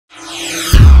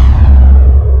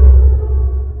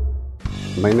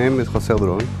My name is Jose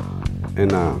Duron,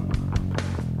 and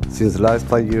since the last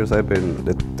 5 years I've been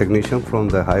the technician from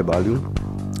the high volume.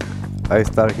 I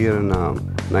started here in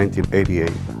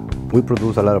 1988. We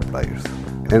produce a lot of pliers.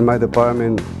 In my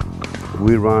department,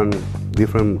 we run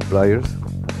different pliers,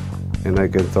 and I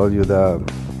can tell you that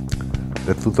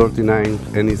the 239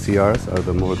 NECRs are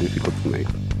the more difficult to make.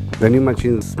 The new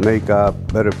machines make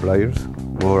better pliers,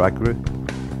 more accurate.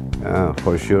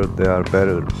 For sure, they are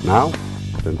better now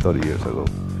than 30 years ago.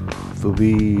 To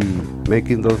be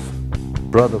making those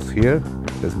products here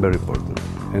is very important.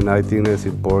 And I think it's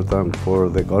important for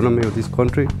the economy of this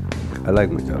country. I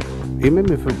like my job. It made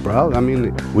me feel proud. I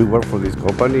mean, we work for this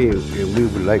company, and we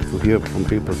would like to hear from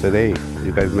people say, hey,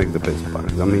 you guys make the best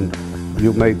parts. I mean,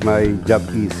 you make my job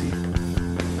easy,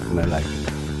 and I like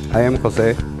it. I am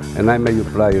Jose, and I make your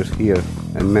pliers here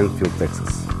in Mansfield,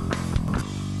 Texas.